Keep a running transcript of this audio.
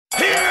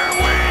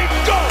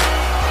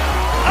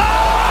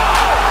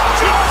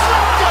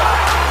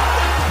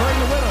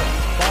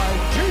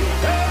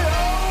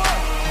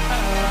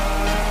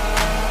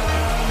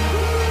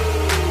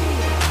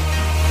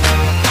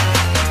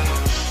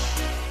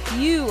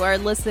are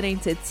listening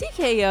to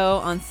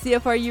TKO on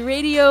CFRU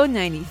Radio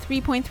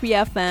 93.3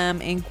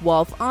 FM in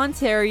Guelph,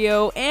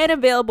 Ontario, and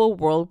available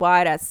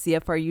worldwide at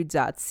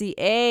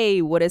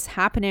CFRU.ca. What is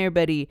happening,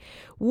 everybody?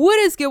 What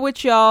is good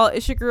with y'all?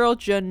 It's your girl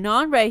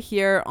Janon right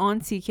here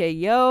on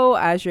TKO.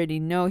 As you already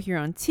know, here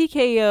on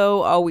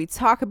TKO, all we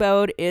talk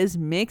about is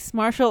mixed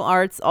martial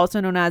arts,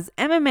 also known as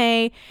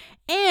MMA,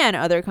 and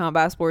other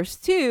combat sports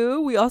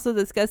too. We also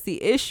discuss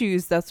the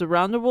issues that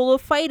surround the role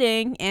of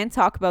fighting and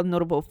talk about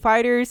notable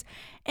fighters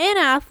and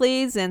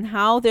athletes and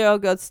how they all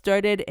got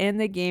started in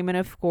the game and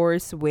of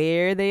course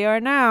where they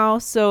are now.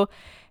 So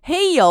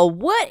hey y'all,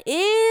 what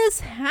is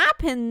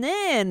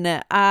happening?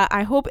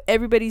 I hope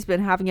everybody's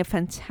been having a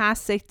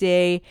fantastic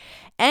day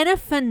and a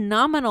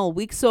phenomenal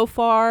week so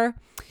far.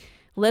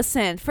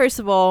 Listen, first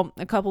of all,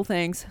 a couple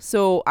things.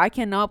 So I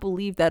cannot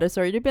believe that it's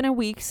already been a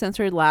week since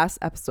our last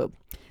episode.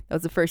 That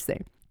was the first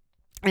thing.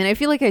 And I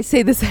feel like I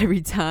say this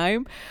every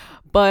time,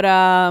 but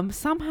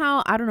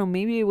somehow, I don't know,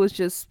 maybe it was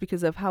just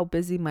because of how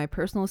busy my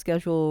personal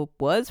schedule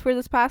was for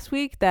this past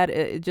week that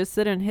it just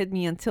didn't hit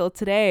me until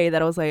today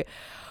that I was like,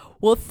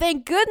 well,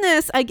 thank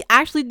goodness I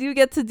actually do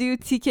get to do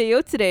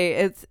TKO today.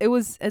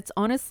 It's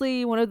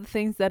honestly one of the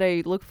things that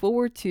I look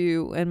forward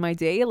to in my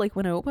day. Like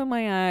when I open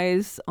my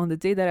eyes on the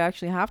day that I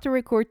actually have to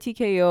record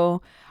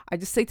TKO, I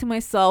just say to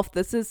myself,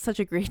 this is such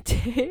a great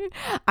day.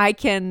 I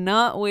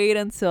cannot wait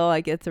until I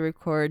get to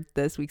record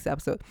this week's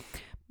episode.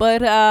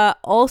 But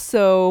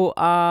also,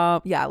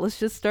 let's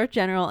just start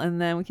general and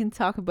then we can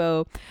talk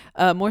about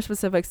more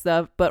specific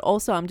stuff. But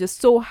also, I'm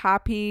just so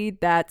happy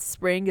that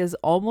spring is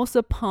almost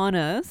upon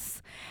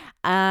us.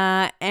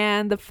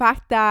 And the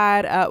fact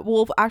that,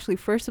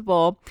 first of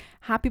all,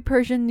 happy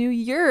Persian New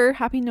Year,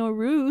 happy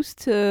Nowruz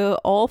to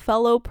all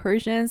fellow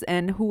Persians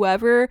and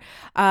whoever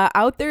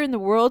out there in the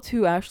world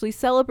who actually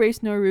celebrates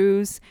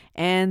Nowruz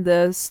and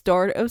the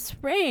start of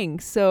spring.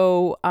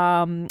 So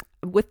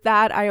with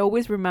that, I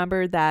always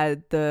remember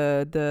that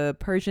the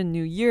Persian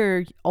New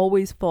Year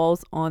always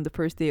falls on the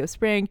first day of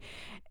spring,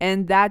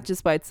 and that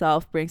just by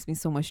itself brings me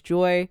so much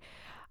joy.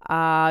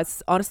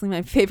 It's honestly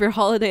my favorite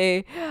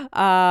holiday.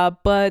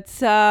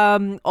 But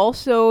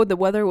also the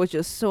weather was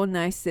just so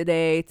nice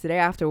today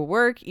after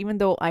work. Even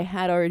though I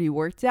had already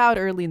worked out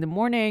early in the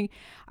morning,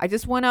 I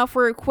just went out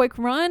for a quick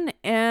run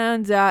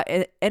and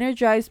it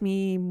energized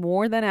me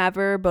more than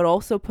ever, but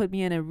also put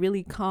me in a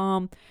really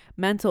calm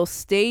mental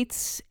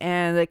state,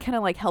 and it kind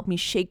of like helped me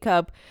shake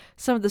up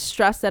some of the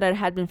stress that I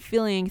had been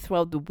feeling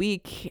throughout the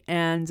week,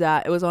 and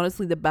it was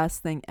honestly the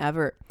best thing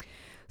ever.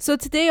 So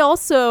today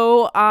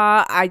also,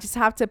 I just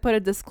have to put a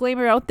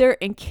disclaimer out there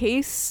in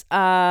case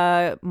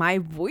my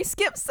voice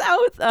skips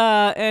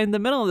out in the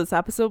middle of this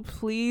episode.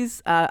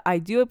 Please, I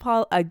do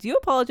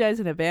apologize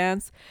in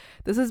advance.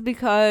 This is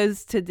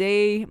because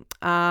today,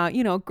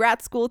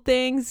 grad school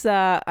things,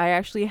 I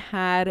actually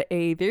had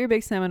a very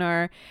big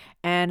seminar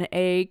and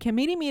a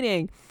committee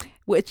meeting,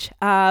 which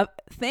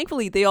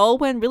thankfully they all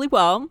went really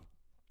well.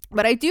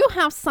 But I do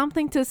have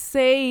something to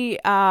say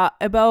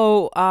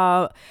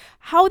about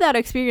how that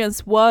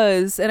experience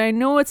was. And I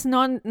know it's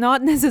not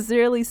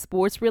necessarily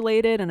sports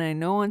related. And I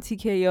know on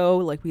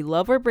TKO, like, we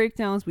love our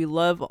breakdowns. We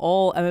love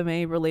all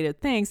MMA related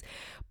things.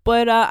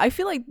 But I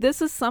feel like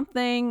this is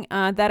something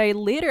that I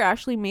later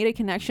actually made a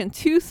connection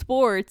to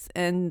sports.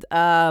 And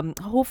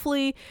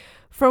hopefully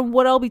from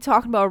what I'll be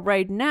talking about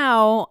right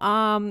now,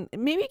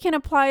 maybe you can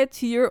apply it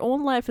to your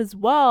own life as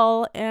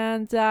well.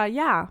 And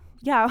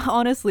yeah,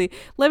 honestly,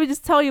 let me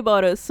just tell you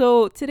about it.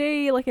 So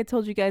today, like I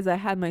told you guys, I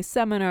had my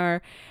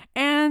seminar,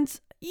 and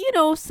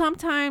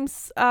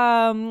sometimes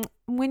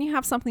when you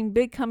have something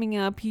big coming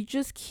up, you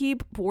just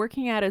keep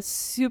working at it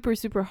super,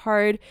 super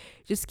hard.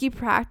 Just keep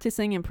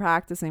practicing and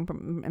practicing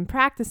and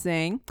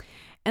practicing.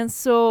 And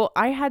so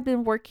I had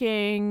been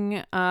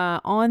working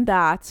on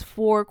that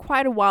for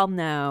quite a while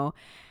now.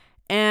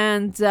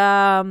 And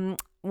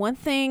one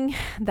thing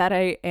that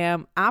I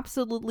am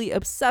absolutely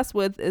obsessed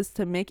with is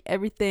to make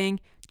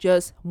everything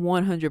just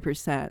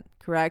 100%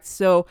 correct.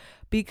 So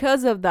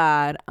because of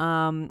that,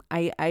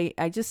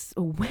 I just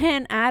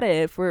went at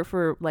it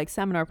for like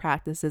seminar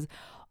practices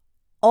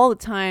all the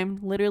time,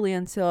 literally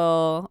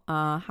until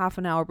half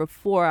an hour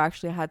before I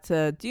actually had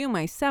to do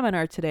my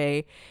seminar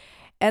today.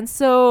 And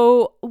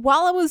so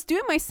while I was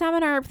doing my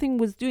seminar, everything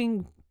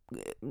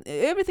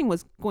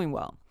was going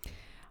well.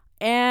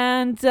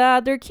 And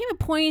there came a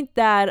point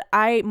that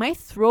my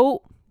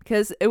throat,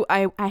 because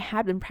I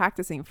had been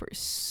practicing for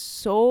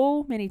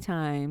so many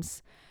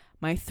times,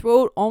 my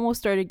throat almost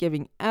started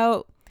giving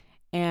out,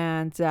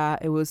 and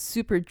it was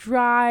super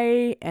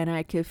dry, and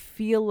I could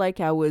feel like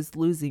I was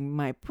losing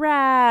my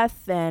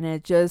breath, and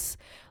it just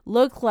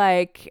looked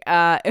like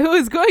it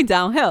was going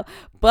downhill.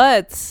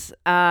 But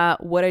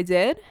what I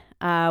did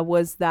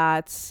was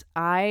that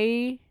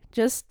I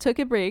just took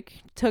a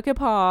break, took a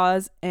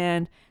pause,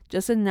 and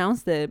just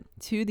announced it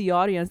to the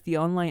audience, the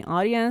online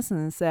audience,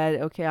 and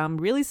said, okay, I'm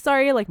really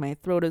sorry, like my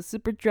throat is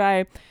super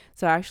dry.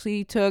 So I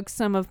actually took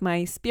some of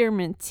my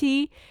spearmint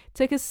tea,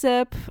 took a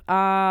sip,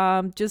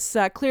 just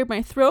cleared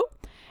my throat,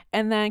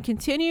 and then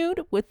continued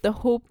with the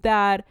hope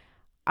that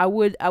I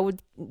would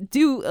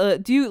do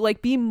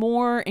like be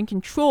more in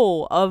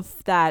control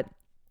of that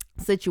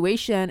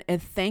situation,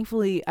 and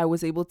thankfully I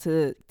was able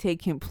to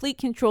take complete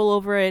control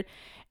over it,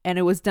 and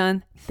it was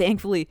done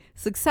thankfully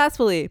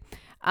successfully.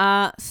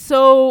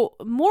 So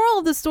moral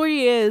of the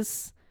story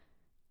is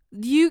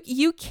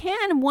you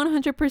can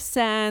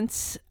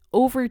 100%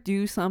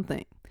 overdo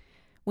something.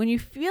 When you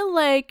feel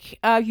like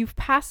you've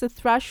passed the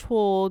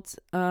threshold,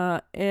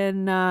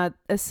 in a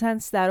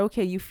sense that,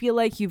 okay, you feel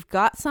like you've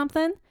got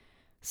something,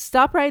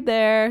 stop right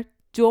there.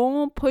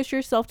 Don't push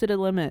yourself to the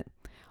limit.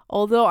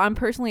 Although I'm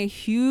personally a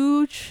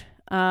huge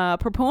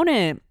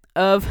proponent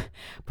of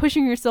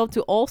pushing yourself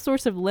to all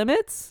sorts of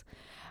limits,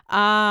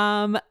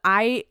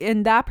 I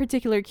in that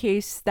particular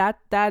case,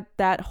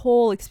 that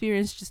whole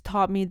experience just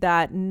taught me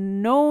that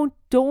no,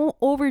 don't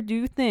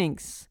overdo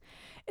things.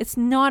 It's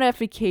not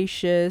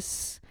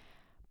efficacious.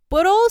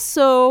 But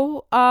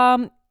also,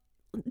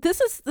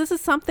 this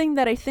is something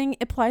that I think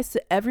applies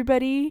to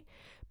everybody,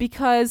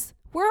 because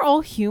we're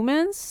all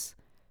humans.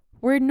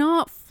 We're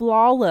not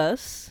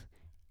flawless.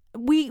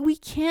 We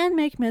can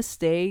make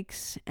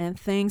mistakes, and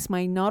things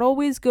might not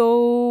always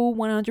go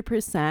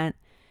 100%.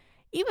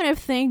 Even if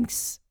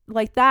things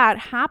like that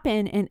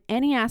happen in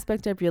any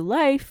aspect of your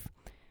life,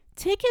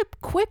 take a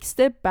quick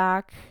step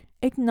back,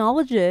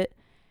 acknowledge it,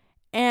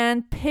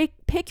 and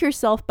pick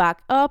yourself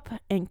back up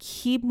and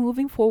keep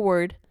moving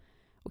forward.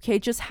 Okay,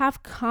 just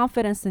have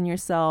confidence in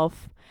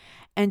yourself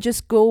and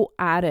just go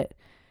at it.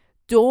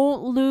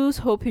 Don't lose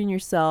hope in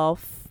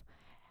yourself,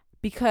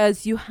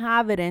 because you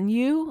have it in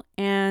you,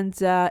 and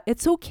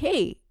it's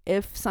okay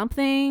if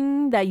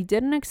something that you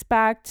didn't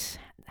expect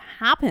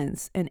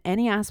happens in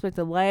any aspect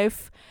of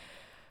life.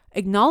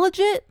 Acknowledge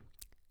it,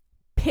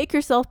 pick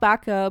yourself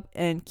back up,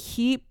 and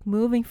keep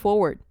moving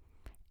forward.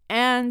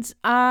 And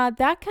that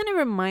kind of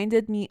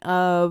reminded me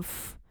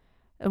of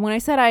when I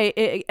said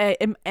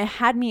it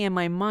had me in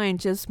my mind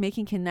just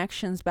making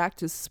connections back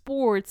to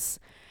sports.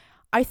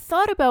 I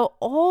thought about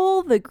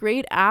all the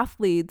great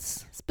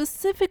athletes,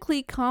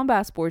 specifically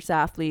combat sports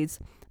athletes,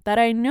 that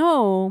I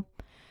know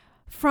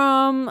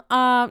from,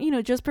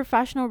 just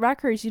professional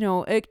records.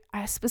 It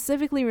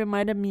specifically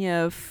reminded me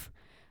of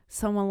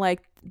someone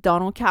like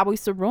Donald Cowboy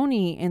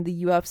Cerrone in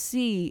the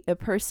UFC, a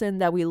person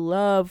that we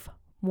love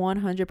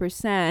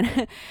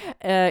 100%.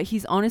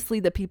 He's honestly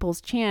the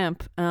people's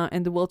champ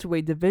in the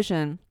welterweight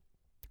division.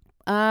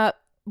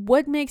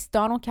 What makes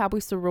Donald Cowboy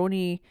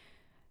Cerrone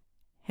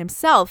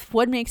himself,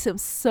 what makes him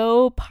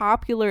so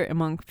popular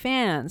among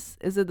fans?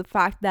 Is it the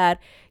fact that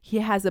he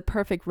has a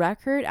perfect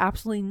record?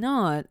 Absolutely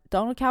not.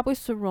 Donald Cowboy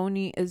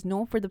Cerrone is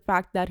known for the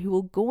fact that he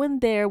will go in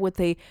there with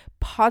a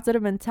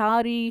positive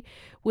mentality,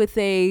 with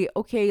a,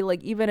 okay,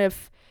 like, even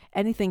if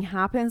anything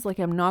happens, like,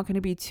 I'm not going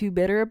to be too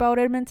bitter about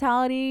it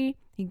mentality.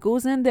 He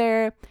goes in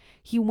there,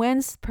 he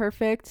wins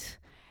perfect.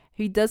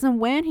 He doesn't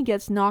win, he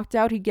gets knocked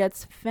out, he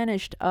gets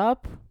finished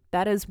up.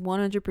 That is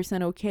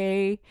 100%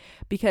 okay,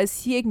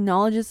 because he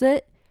acknowledges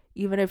it.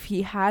 Even if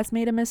he has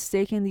made a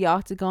mistake in the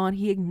octagon,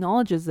 he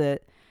acknowledges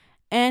it,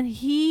 and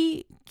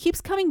he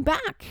keeps coming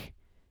back.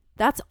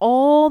 That's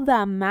all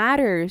that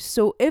matters.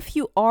 So if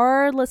you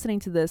are listening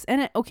to this,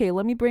 and okay,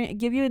 let me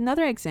give you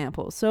another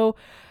example. So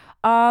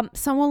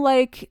someone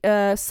like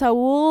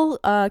Saul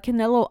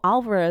Canelo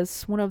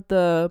Alvarez, one of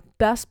the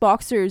best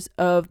boxers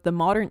of the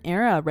modern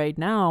era right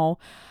now.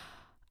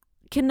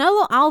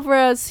 Canelo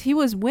Alvarez, he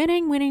was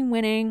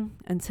winning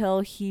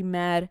until he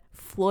met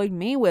Floyd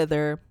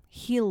Mayweather.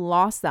 He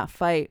lost that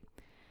fight.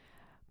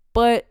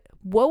 But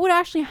what would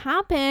actually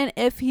happen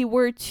if he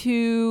were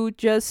to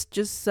just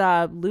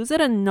lose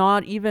it and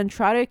not even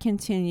try to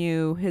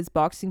continue his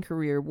boxing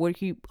career?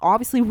 He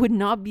obviously would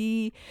not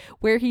be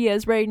where he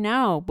is right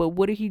now. But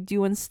what did he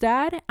do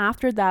instead?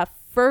 After that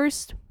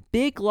first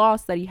big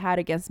loss that he had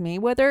against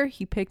Mayweather,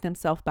 he picked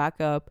himself back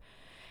up.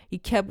 He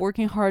kept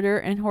working harder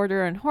and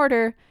harder and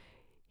harder.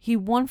 He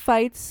won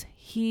fights.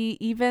 He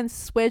even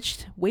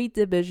switched weight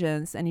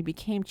divisions, and he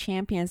became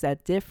champions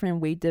at different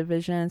weight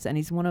divisions, and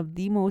he's one of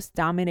the most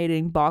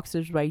dominating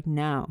boxers right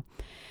now.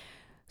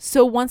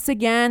 So once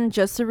again,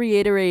 just to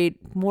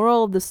reiterate,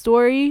 moral of the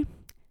story,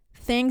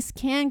 things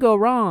can go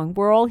wrong.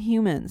 We're all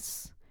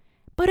humans.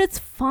 But it's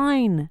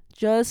fine.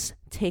 Just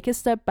take a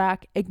step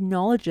back,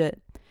 acknowledge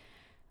it.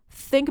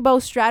 Think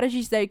about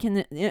strategies that you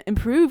can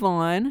improve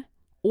on,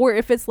 or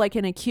if it's like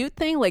an acute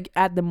thing, like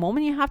at the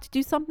moment you have to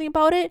do something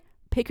about it,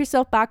 pick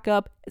yourself back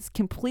up. It's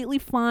completely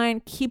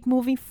fine. Keep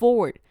moving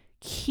forward.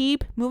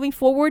 Keep moving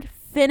forward.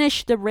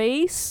 Finish the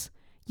race.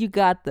 You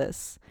got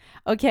this.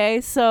 Okay,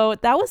 so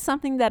that was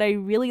something that I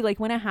really like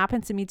when it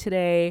happened to me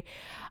today.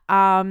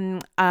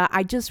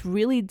 I just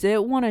really did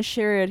want to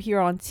share it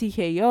here on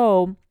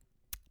TKO,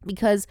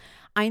 because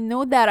I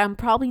know that I'm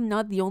probably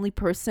not the only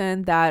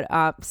person that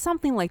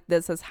something like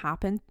this has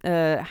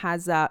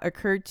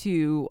occurred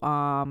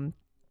to.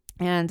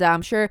 And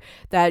I'm sure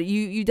that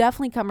you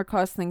definitely come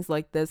across things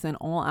like this in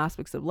all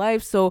aspects of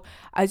life. So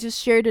I just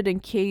shared it in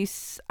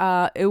case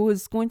it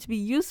was going to be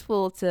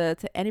useful to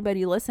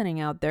anybody listening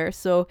out there.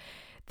 So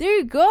there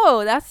you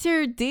go. That's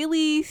your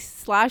daily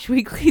 /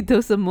 weekly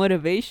dose of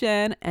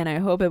motivation. And I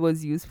hope it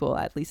was useful,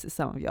 at least to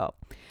some of y'all.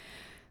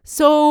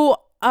 So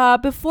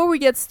before we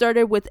get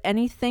started with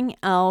anything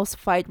else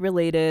fight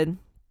related,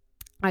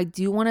 I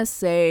do want to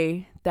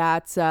say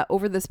that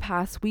over this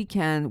past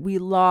weekend, we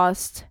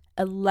lost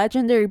a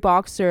legendary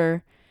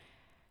boxer,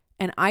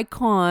 an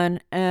icon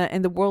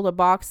in the world of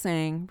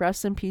boxing.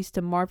 Rest in peace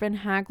to Marvin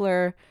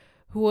Hagler,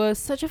 who was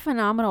such a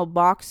phenomenal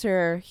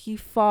boxer. He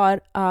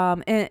fought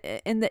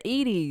in the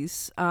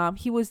 80s.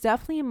 He was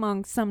definitely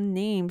among some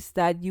names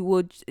that you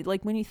would,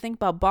 like when you think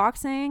about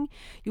boxing,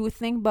 you would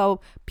think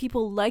about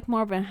people like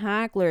Marvin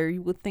Hagler.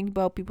 You would think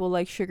about people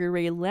like Sugar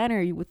Ray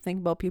Leonard. You would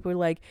think about people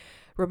like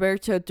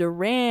Roberto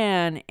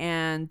Duran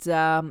and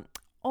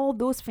all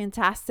those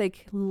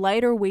fantastic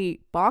lighter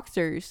weight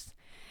boxers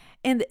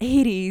in the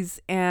 80s.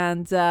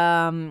 And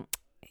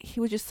he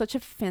was just such a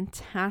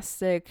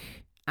fantastic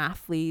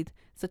athlete,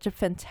 such a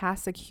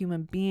fantastic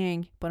human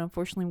being, but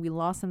unfortunately we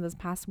lost him this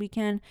past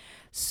weekend.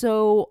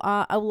 So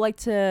I would like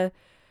to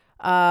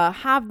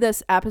have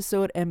this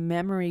episode in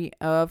memory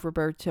of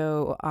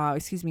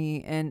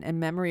in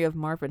memory of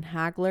Marvin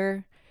Hagler.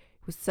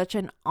 He was such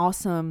an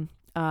awesome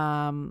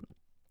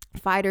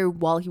fighter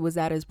while he was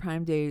at his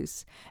prime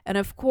days. And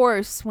of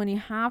course, when you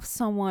have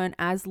someone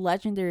as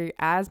legendary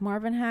as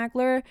Marvin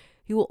Hagler,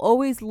 he will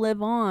always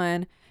live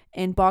on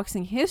in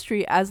boxing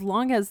history as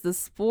long as the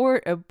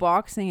sport of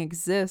boxing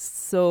exists.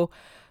 So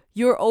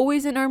you're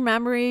always in our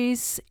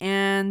memories,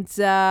 and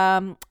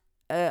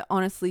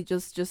honestly,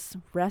 just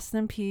rest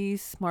in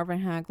peace.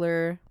 Marvin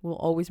Hagler will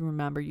always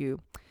remember you.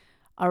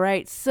 All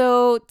right,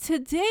 so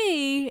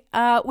today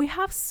we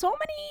have so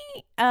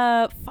many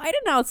fight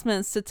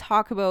announcements to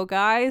talk about,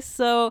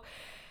 guys.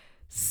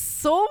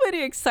 So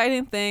many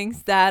exciting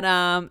things that,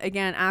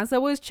 again, as I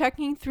was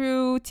checking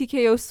through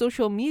TKO's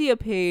social media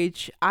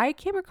page, I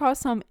came across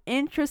some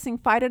interesting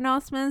fight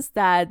announcements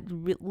that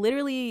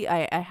literally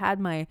I had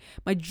my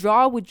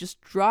jaw would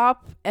just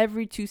drop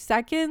every 2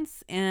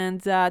 seconds.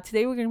 And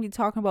today we're going to be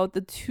talking about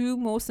the two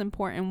most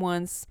important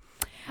ones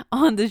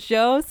on the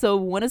show. So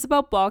one is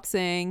about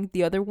boxing.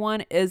 The other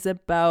one is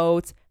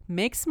about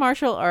mixed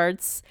martial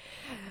arts.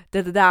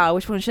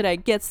 Which one should I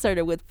get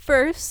started with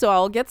first? So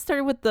I'll get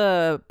started with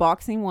the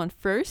boxing one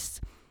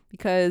first,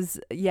 because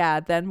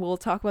then we'll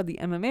talk about the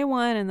MMA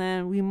one, and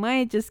then we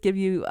might just give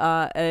you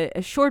a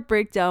short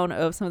breakdown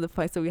of some of the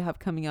fights that we have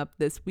coming up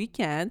this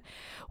weekend.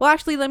 Well,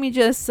 actually, let me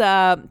just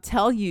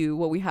tell you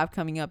what we have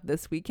coming up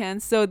this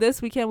weekend. So this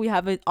weekend we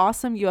have an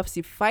awesome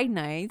UFC fight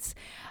night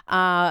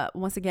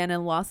once again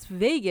in Las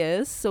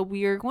Vegas. So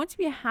we are going to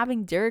be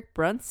having Derek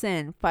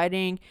Brunson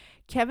fighting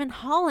Kevin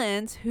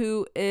Holland,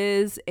 who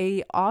is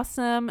a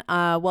awesome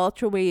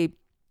welterweight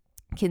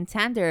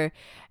contender,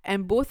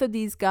 and both of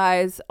these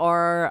guys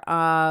are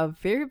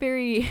very,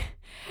 very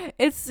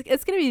it's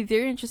gonna be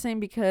very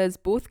interesting because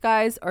both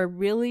guys are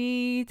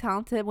really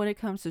talented when it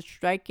comes to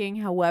striking.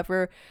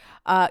 However,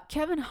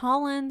 Kevin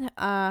Holland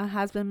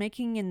has been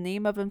making a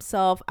name of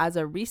himself as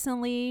of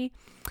recently,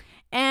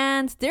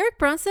 and Derek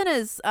Brunson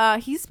is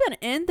he's been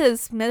in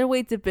this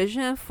middleweight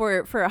division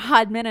for a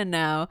hot minute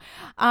now.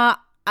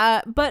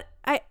 But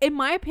in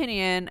my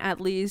opinion,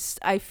 at least,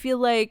 I feel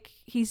like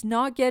he's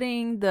not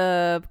getting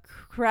the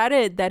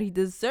credit that he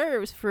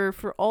deserves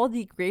for all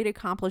the great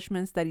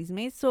accomplishments that he's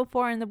made so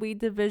far in the weight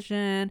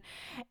division.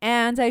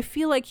 And I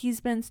feel like he's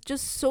been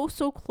just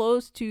so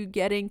close to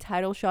getting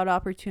title shot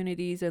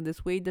opportunities in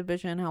this weight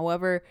division.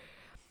 However,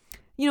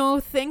 you know,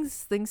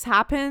 things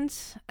happened,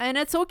 and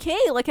it's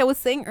okay. Like I was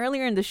saying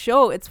earlier in the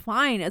show, it's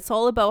fine. It's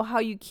all about how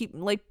you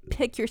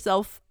pick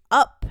yourself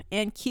up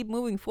and keep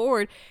moving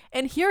forward.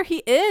 And here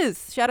he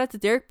is. Shout out to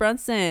Derek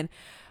Brunson,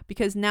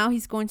 because now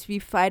he's going to be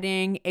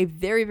fighting a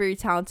very, very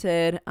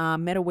talented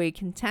middleweight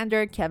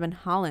contender, Kevin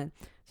Holland.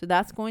 So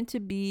that's going to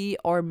be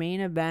our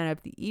main event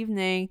of the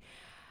evening.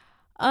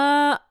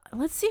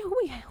 Let's see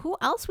who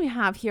else we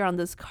have here on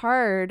this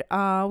card.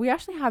 We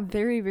actually have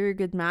very, very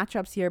good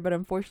matchups here, but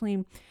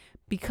unfortunately,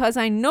 because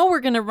I know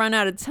we're gonna run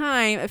out of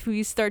time if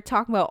we start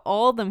talking about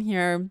all of them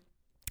here,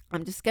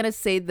 I'm just gonna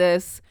say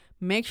this.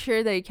 Make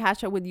sure that you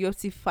catch up with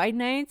UFC Fight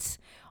Nights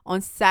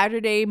on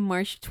Saturday,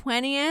 March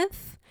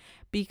 20th,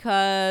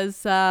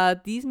 because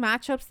these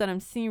matchups that I'm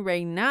seeing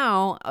right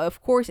now,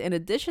 of course, in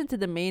addition to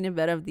the main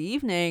event of the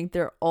evening,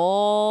 they're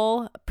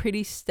all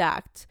pretty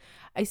stacked.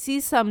 I see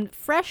some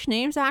fresh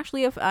names,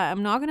 actually.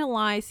 I'm not going to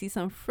lie, I see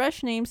some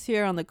fresh names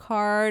here on the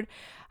card.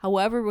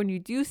 However, when you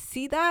do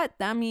see that,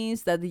 that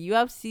means that the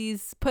UFC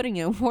is putting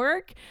in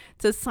work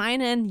to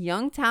sign in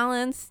young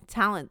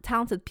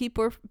talented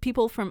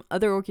people from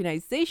other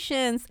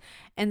organizations,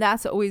 and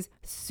that's always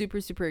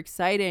super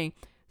exciting.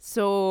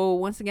 So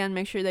once again,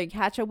 make sure that you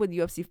catch up with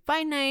UFC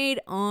Fight Night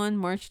on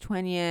March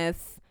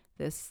 20th,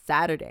 this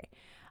Saturday.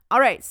 All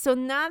right, so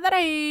now that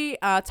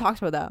I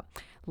talked about that,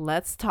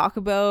 let's talk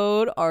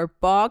about our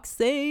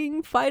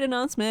boxing fight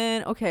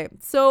announcement. Okay,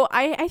 so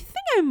I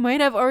think I might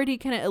have already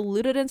kind of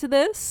alluded into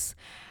this.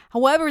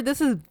 However,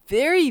 this is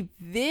very,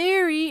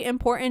 very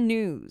important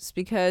news,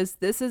 because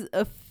this is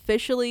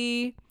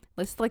officially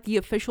Let's like the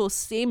official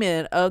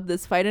statement of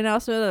this fight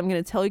announcement that I'm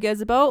going to tell you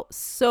guys about.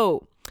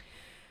 So,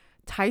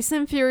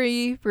 Tyson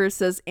Fury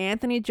versus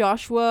Anthony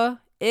Joshua.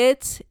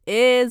 It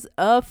is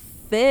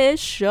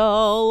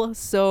official.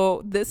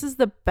 So this is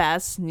the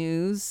best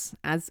news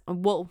as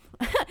well.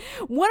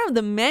 One of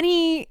the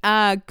many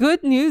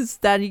good news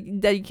that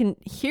you can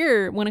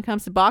hear when it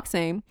comes to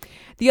boxing.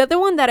 The other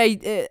one that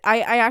I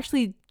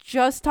actually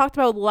just talked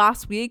about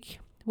last week,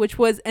 which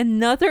was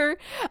another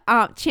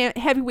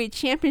heavyweight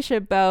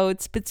championship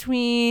bout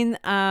between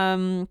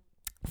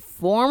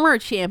former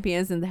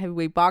champions in the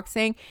heavyweight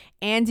boxing,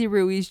 Andy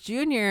Ruiz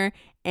Jr.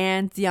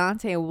 and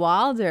Deontay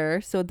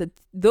Wilder. So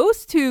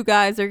those two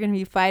guys are going to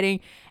be fighting.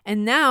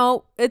 And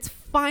now it's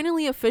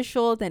finally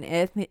official that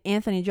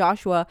Anthony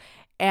Joshua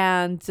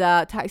and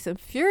Tyson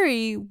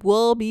Fury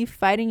will be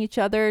fighting each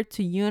other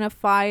to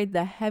unify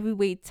the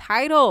heavyweight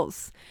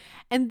titles.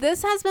 And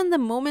this has been the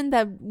moment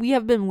that we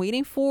have been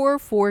waiting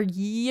for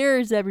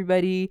years,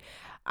 everybody.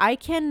 I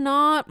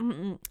cannot.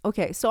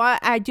 Okay, so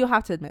I do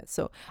have to admit.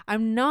 So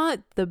I'm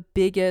not the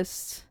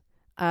biggest.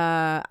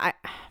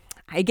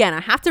 Again, I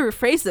have to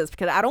rephrase this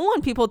because I don't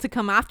want people to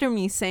come after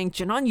me saying,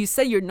 Janon, you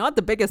said you're not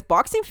the biggest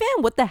boxing fan?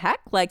 What the heck?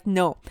 Like,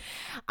 no.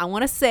 I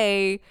want to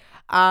say,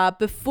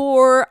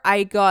 before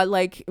I got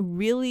like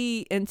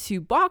really into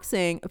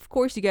boxing, of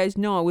course, you guys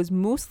know I was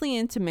mostly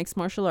into mixed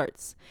martial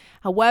arts.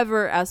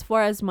 However, as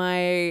far as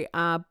my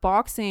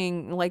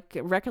boxing, like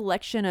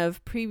recollection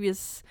of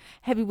previous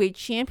heavyweight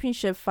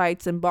championship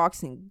fights in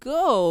boxing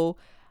go,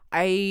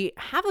 I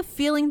have a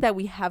feeling that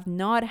we have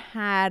not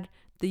had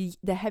the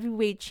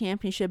heavyweight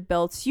championship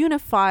belts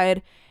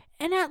unified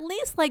in at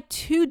least like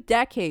 2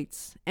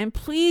 decades. And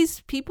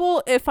please,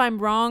 people, if I'm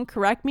wrong,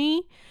 correct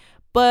me.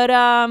 But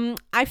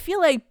I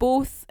feel like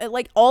both,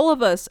 like all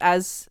of us,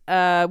 as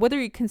whether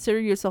you consider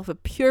yourself a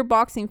pure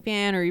boxing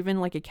fan or even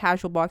like a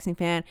casual boxing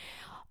fan,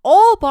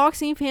 all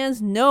boxing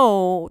fans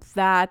know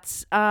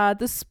that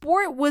the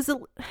sport was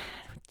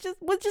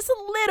just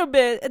a little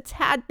bit, a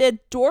tad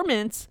bit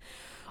dormant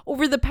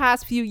over the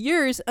past few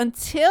years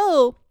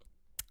until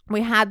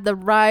we had the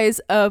rise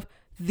of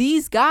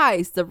these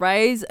guys, the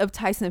rise of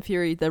Tyson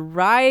Fury, the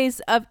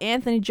rise of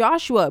Anthony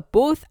Joshua,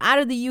 both out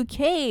of the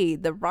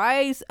UK, the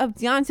rise of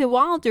Deontay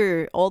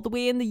Wilder all the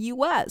way in the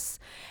US.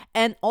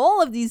 And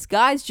all of these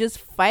guys just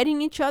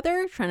fighting each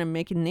other, trying to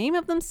make a name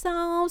of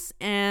themselves.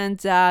 And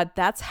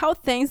that's how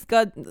things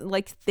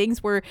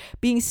were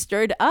being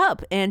stirred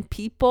up. And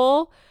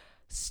people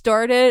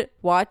started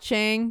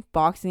watching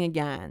boxing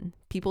again.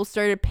 People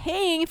started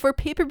paying for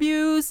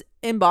pay-per-views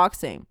in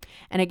boxing.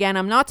 And again,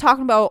 I'm not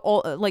talking about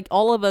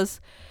all of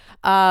us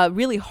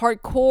really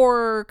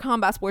hardcore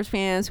combat sports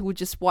fans who would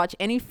just watch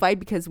any fight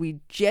because we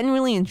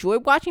genuinely enjoy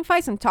watching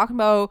fights. I'm talking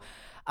about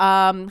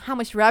how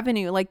much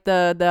revenue, like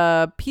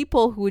the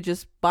people who would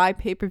just buy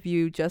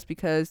pay-per-view just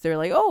because they're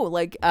like, oh,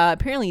 like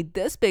apparently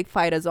this big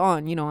fight is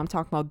on. You know, I'm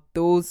talking about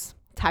those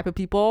type of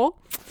people.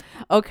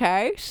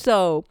 Okay,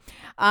 so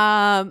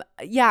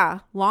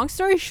long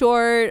story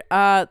short,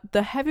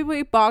 the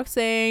heavyweight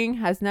boxing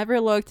has never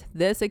looked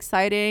this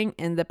exciting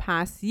in the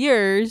past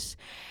years.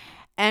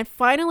 And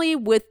finally,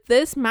 with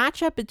this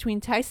matchup between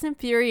Tyson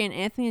Fury and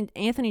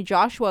Anthony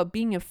Joshua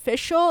being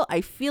official,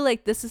 I feel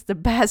like this is the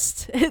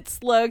best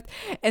it's looked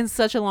in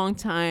such a long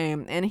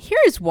time. And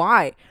here's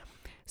why.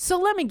 So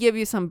let me give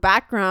you some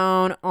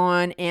background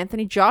on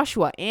Anthony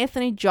Joshua.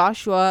 Anthony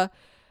Joshua,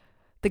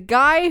 the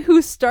guy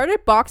who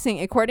started boxing,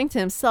 according to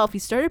himself, he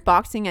started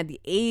boxing at the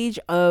age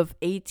of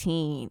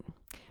 18.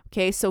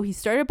 Okay, so he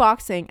started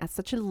boxing at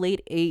such a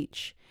late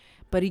age,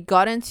 but he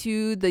got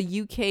into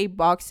the UK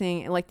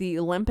boxing, like the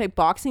Olympic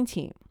boxing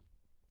team,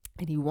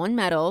 and he won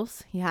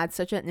medals. He had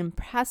such an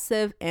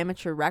impressive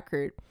amateur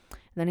record.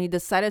 Then he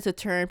decided to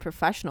turn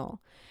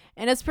professional.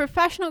 In his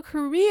professional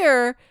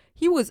career,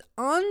 he was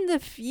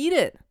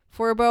undefeated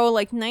for about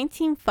like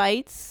 19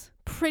 fights.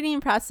 Pretty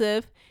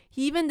impressive.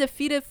 He even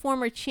defeated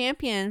former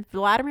champion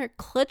Vladimir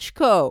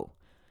Klitschko.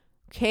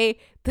 Okay,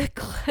 the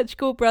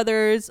Klitschko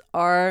brothers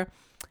are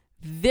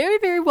very,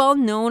 very well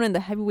known in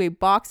the heavyweight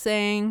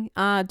boxing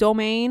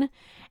domain.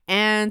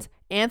 And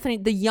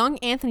the young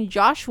Anthony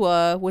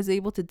Joshua was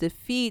able to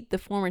defeat the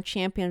former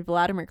champion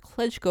Vladimir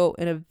Klitschko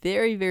in a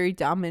very, very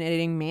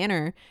dominating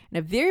manner, in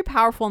a very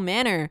powerful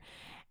manner.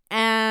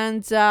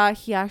 And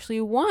he actually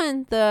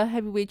won the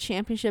heavyweight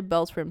championship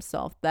belts for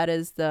himself. That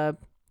is the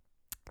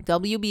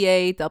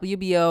WBA,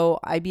 WBO,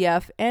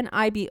 IBF, and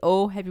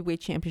IBO heavyweight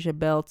championship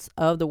belts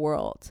of the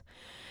world.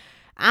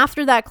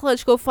 After that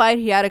Klitschko fight,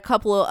 he had a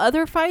couple of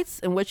other fights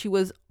in which he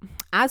was,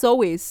 as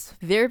always,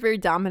 very, very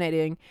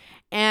dominating.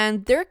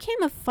 And there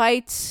came a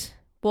fight.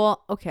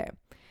 Well, okay.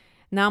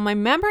 Now, my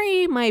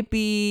memory might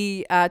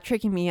be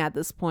tricking me at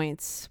this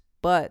point,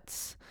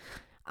 but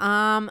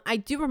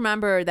I do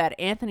remember that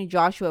Anthony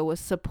Joshua was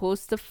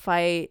supposed to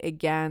fight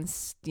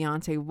against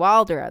Deontay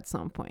Wilder at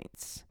some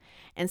point.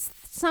 And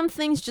some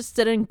things just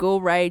didn't go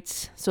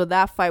right, so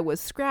that fight was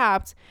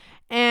scrapped.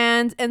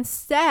 And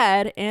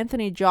instead,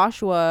 Anthony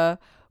Joshua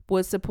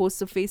was supposed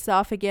to face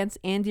off against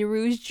Andy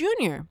Ruiz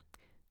Jr.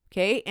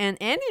 Okay, and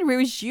Andy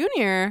Ruiz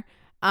Jr.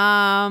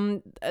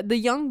 The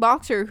young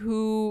boxer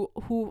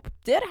who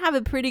did have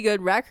a pretty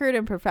good record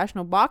in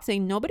professional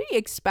boxing. Nobody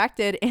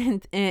expected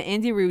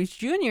Andy Ruiz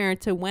Jr.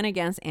 to win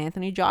against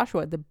Anthony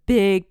Joshua, the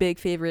big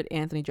favorite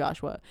Anthony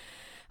Joshua.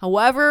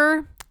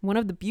 However, one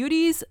of the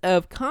beauties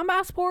of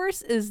combat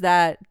sports is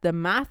that the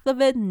math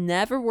of it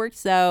never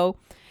works out.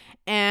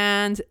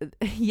 And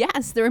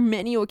yes, there are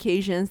many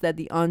occasions that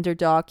the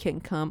underdog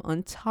can come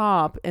on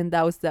top. And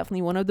that was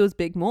definitely one of those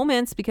big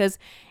moments, because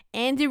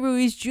Andy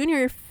Ruiz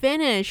Jr.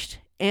 finished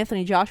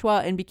Anthony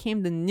Joshua and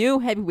became the new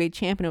heavyweight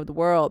champion of the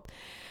world.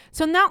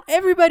 So now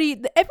everybody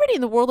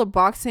in the world of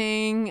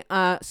boxing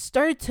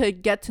started to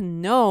get to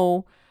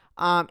know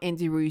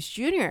Andy Ruiz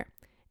Jr.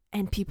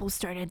 And people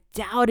started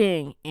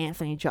doubting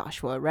Anthony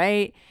Joshua,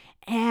 right?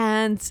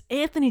 And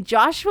Anthony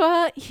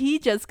Joshua, he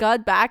just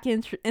got back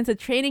into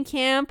training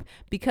camp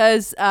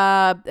because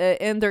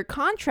in their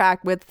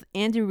contract with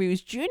Andy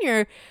Ruiz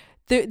Jr.,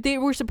 they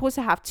were supposed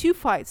to have 2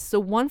 fights.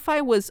 So one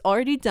fight was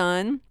already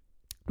done,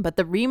 but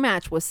the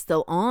rematch was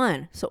still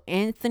on. So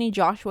Anthony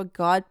Joshua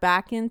got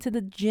back into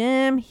the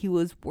gym. He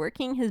was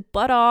working his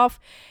butt off.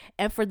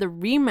 And for the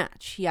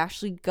rematch, he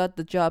actually got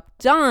the job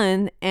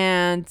done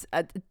and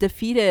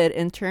defeated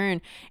in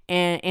turn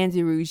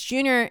Andy Ruiz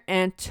Jr.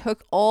 and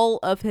took all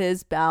of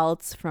his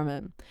belts from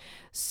him.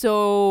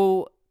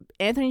 So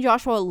Anthony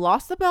Joshua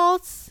lost the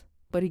belts,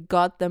 but he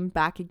got them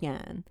back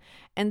again.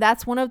 And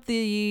that's one of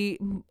the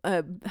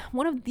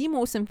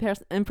most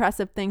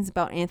impressive things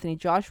about Anthony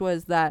Joshua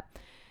is that,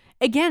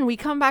 again, we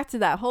come back to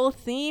that whole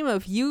theme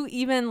of you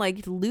even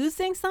like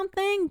losing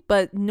something,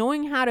 but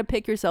knowing how to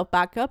pick yourself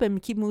back up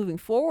and keep moving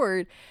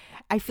forward.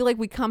 I feel like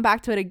we come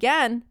back to it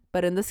again,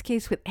 but in this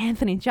case with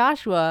Anthony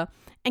Joshua,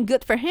 and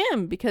good for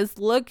him, because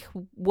look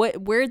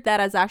where that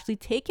has actually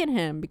taken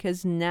him,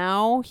 because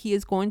now he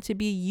is going to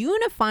be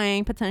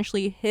unifying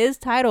potentially his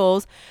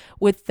titles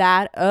with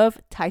that of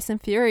Tyson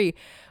Fury.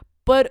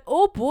 But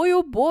oh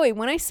boy,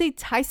 when I say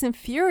Tyson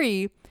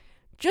Fury,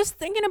 just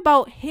thinking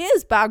about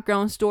his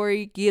background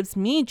story gives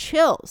me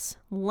chills.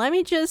 Let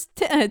me just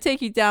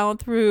take you down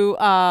through,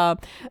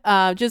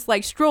 just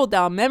like stroll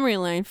down memory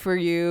lane for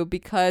you,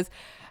 because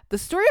the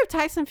story of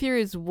Tyson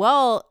Fury as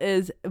well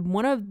is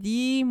one of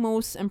the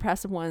most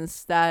impressive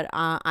ones that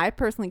I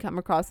personally come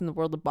across in the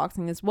world of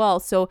boxing as well.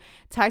 So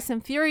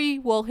Tyson Fury,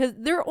 well,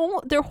 their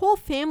whole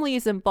family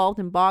is involved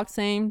in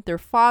boxing. Their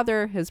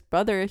father, his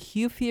brother,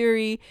 Hugh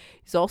Fury,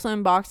 he's also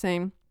in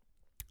boxing.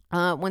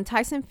 When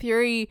Tyson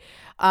Fury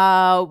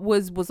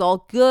was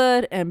all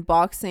good and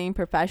boxing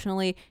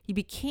professionally, he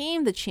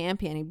became the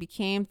champion. He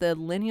became the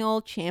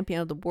lineal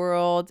champion of the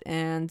world,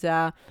 and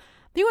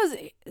he was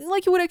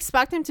like you would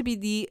expect him to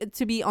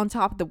be on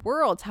top of the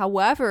world.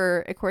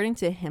 However, according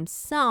to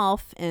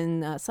himself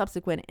in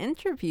subsequent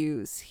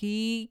interviews,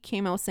 he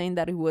came out saying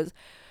that he was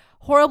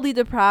horribly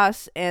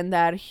depressed and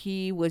that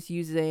he was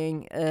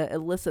using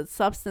illicit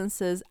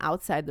substances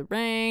outside the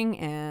ring,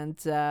 and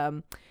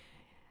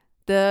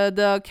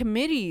the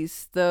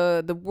committees,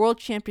 the world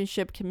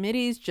championship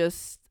committees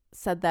just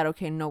said that,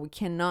 okay, no, we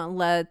cannot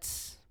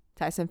let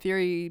Tyson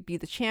Fury be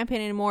the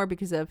champion anymore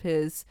because of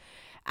his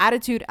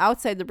attitude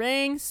outside the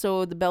ring.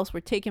 So the belts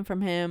were taken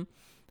from him.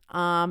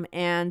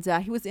 And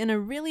he was in a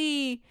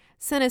really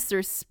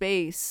sinister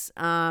space,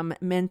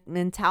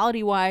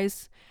 mentality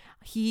wise.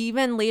 He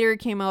even later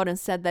came out and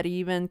said that he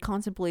even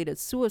contemplated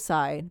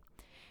suicide.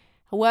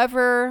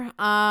 However,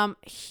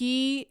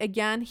 he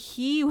again,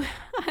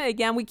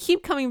 we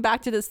keep coming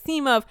back to this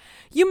theme of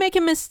you make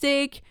a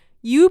mistake,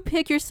 you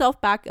pick yourself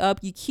back up,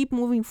 you keep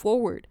moving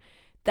forward.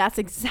 That's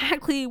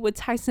exactly what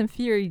Tyson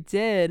Fury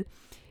did.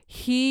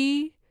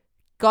 He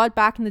got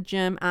back in the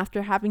gym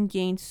after having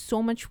gained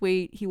so much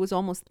weight. He was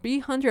almost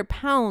 300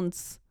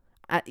 pounds.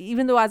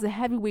 Even though as a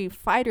heavyweight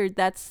fighter,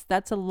 that's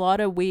a lot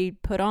of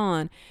weight put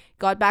on.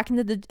 Got back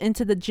into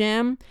the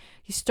gym.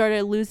 He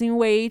started losing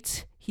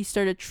weight. He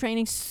started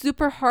training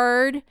super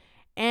hard,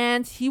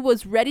 and he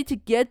was ready to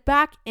get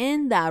back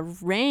in that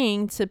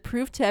ring to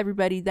prove to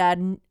everybody that,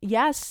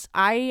 yes,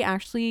 I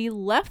actually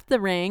left the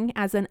ring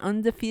as an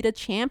undefeated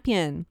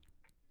champion.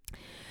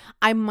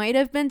 I might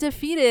have been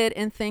defeated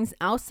in things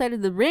outside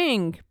of the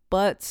ring,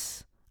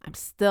 but I'm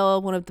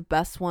still one of the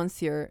best ones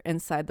here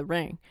inside the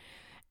ring.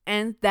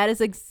 And that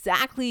is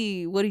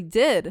exactly what he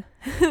did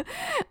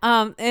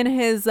in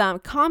his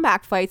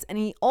combat fights. And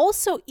he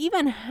also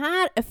even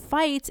had a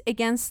fight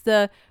against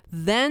the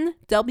then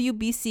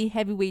WBC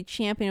heavyweight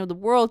champion of the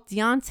world,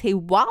 Deontay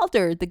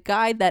Wilder, the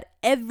guy that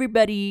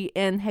everybody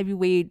in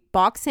heavyweight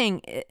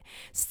boxing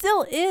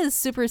still is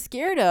super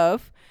scared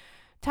of.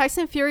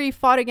 Tyson Fury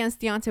fought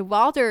against Deontay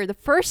Wilder the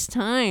first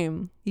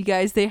time. You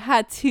guys, they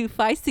had 2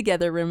 fights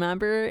together,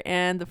 remember?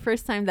 And the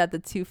first time that the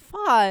two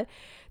fought,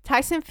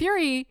 Tyson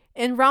Fury,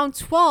 in round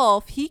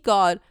 12, he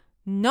got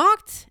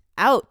knocked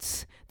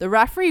out. The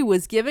referee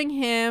was giving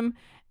him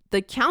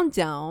the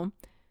countdown.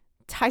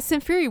 Tyson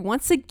Fury,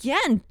 once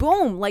again,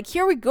 boom, like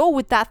here we go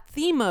with that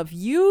theme of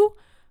you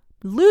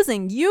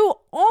losing, you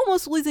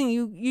almost losing,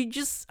 you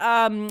just,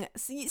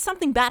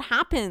 something bad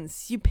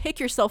happens. You pick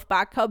yourself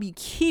back up, you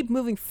keep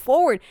moving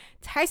forward.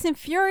 Tyson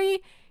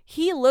Fury,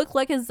 He looked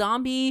like a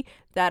zombie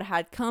that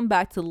had come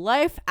back to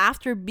life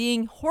after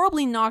being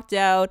horribly knocked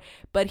out,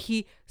 but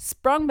he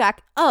sprung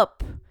back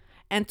up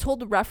and told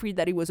the referee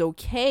that he was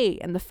okay.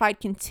 And the fight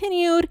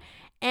continued,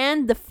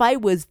 and the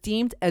fight was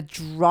deemed a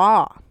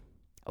draw.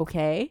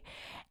 Okay?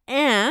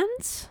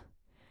 And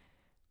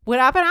what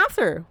happened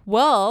after?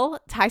 Well,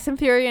 Tyson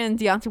Fury and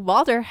Deontay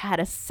Wilder had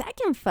a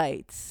second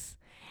fight.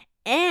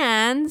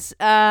 And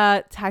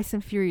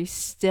Tyson Fury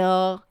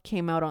still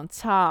came out on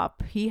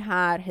top. He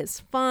had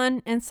his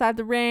fun inside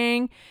the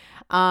ring.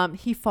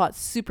 He fought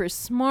super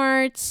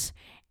smart.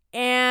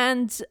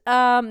 And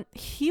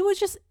he was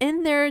just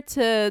in there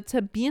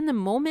to be in the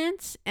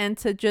moment and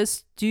to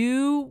just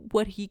do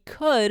what he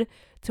could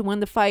to win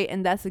the fight.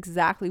 And that's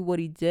exactly what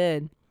he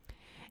did.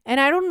 And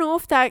I don't know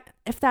if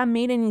that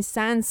made any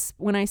sense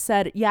when I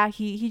said, yeah,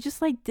 he just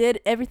like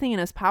did everything in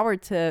his power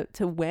to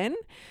win.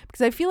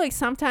 Because I feel like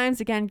sometimes,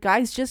 again,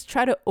 guys just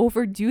try to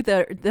overdo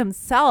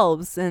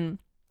themselves, and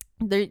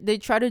they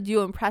try to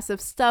do impressive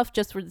stuff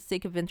just for the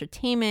sake of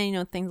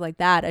entertainment, things like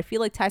that. I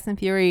feel like Tyson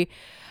Fury,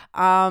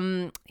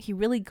 he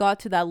really got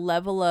to that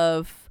level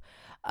of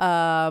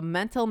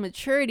mental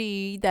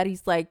maturity that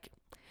he's like,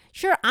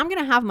 sure, I'm going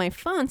to have my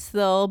fun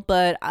still,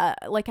 but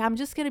I'm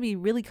just going to be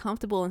really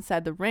comfortable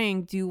inside the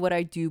ring, do what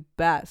I do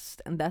best.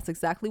 And that's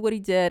exactly what he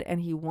did. And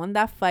he won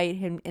that fight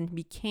and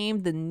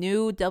became the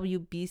new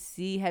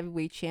WBC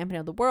heavyweight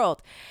champion of the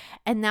world.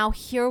 And now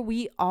here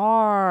we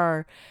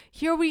are.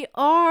 Here we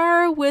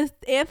are with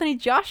Anthony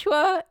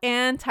Joshua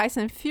and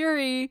Tyson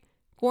Fury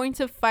going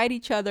to fight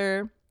each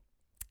other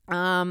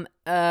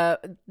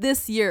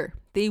this year.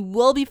 They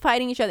will be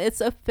fighting each other. It's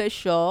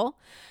official.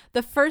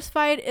 The first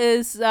fight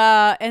is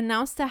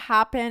announced to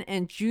happen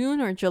in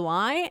June or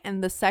July,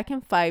 and the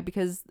second fight,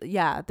 because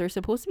they're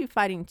supposed to be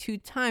fighting 2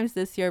 times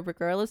this year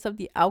regardless of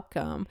the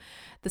outcome.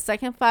 The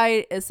second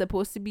fight is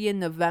supposed to be in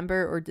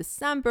November or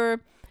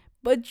December.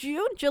 But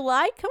June,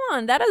 July, come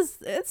on,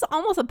 it's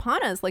almost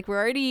upon us. Like, we're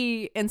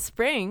already in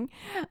spring.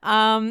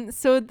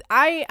 So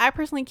I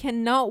personally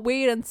cannot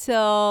wait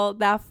until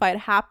that fight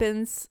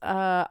happens.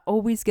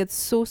 Always get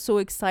so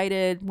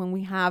excited when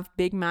we have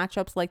big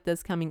matchups like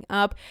this coming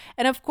up.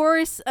 And of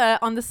course,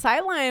 on the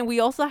sideline,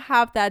 we also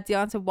have that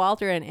Deontay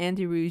Wilder and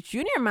Andy Ruiz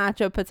Jr.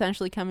 matchup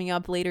potentially coming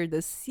up later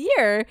this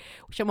year,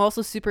 which I'm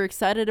also super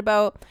excited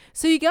about.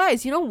 So you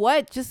guys, you know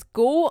what? Just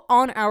go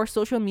on our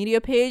social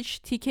media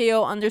page,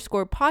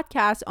 TKO_podcast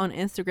on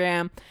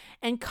Instagram,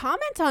 and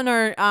comment on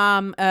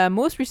our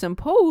most recent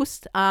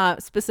post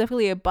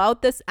specifically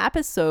about this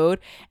episode,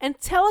 and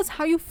tell us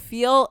how you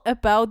feel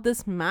about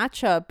this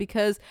matchup,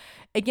 because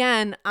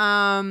again,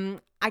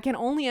 I can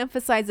only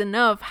emphasize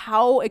enough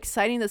how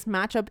exciting this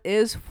matchup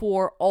is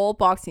for all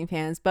boxing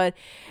fans. But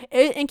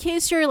in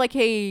case you're like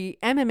a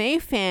MMA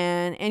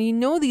fan and you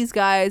know these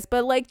guys,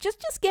 but like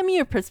just give me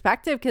your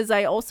perspective, because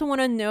I also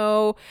want to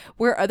know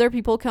where other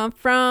people come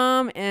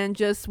from and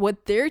just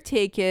what their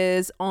take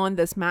is on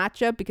this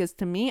matchup, because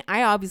to me,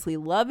 I obviously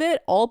love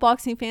it. All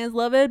boxing fans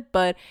love it.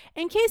 But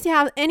in case you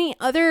have any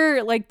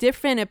other like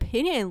different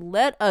opinion,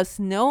 let us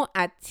know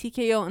at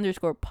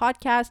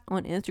TKO_podcast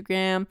on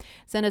Instagram.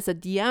 Send us a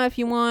DM if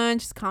you want.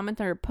 Just comment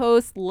on our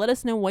post. Let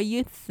us know what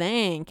you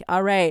think.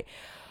 All right.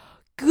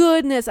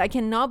 Goodness, I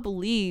cannot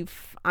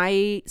believe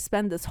I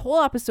spent this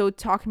whole episode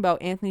talking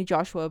about Anthony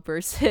Joshua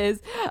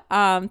versus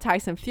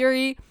Tyson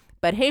Fury.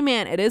 But hey,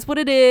 man, it is what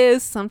it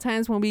is.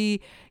 Sometimes when we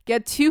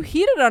get too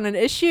heated on an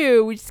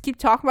issue, we just keep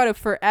talking about it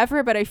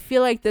forever. But I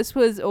feel like this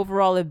was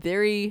overall a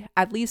very,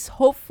 at least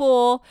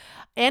hopeful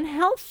and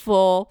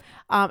helpful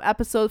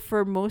episode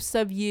for most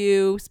of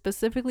you,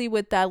 specifically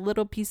with that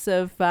little piece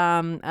of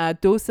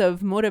dose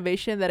of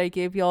motivation that I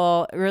gave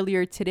y'all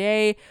earlier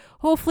today.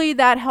 Hopefully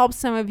that helps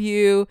some of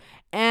you.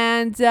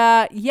 And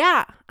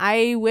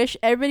I wish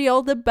everybody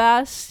all the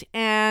best.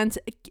 And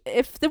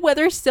if the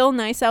weather's still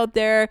nice out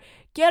there,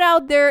 get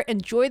out there,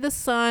 enjoy the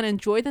sun,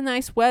 enjoy the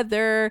nice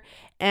weather.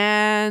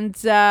 And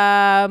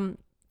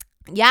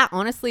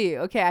honestly,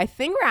 okay, I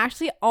think we're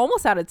actually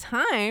almost out of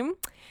time.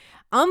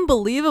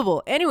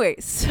 Unbelievable. Anyway,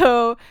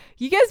 so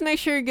you guys make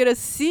sure you go to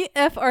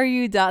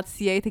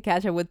cfru.ca to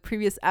catch up with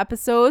previous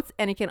episodes.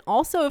 And you can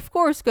also, of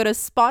course, go to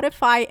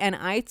Spotify and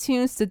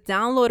iTunes to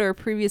download our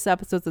previous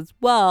episodes as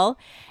well.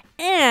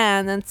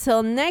 And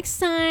until next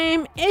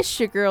time, it's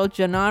your girl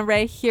Janan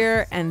right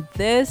here, and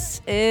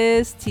this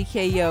is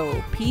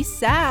TKO.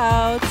 Peace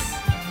out.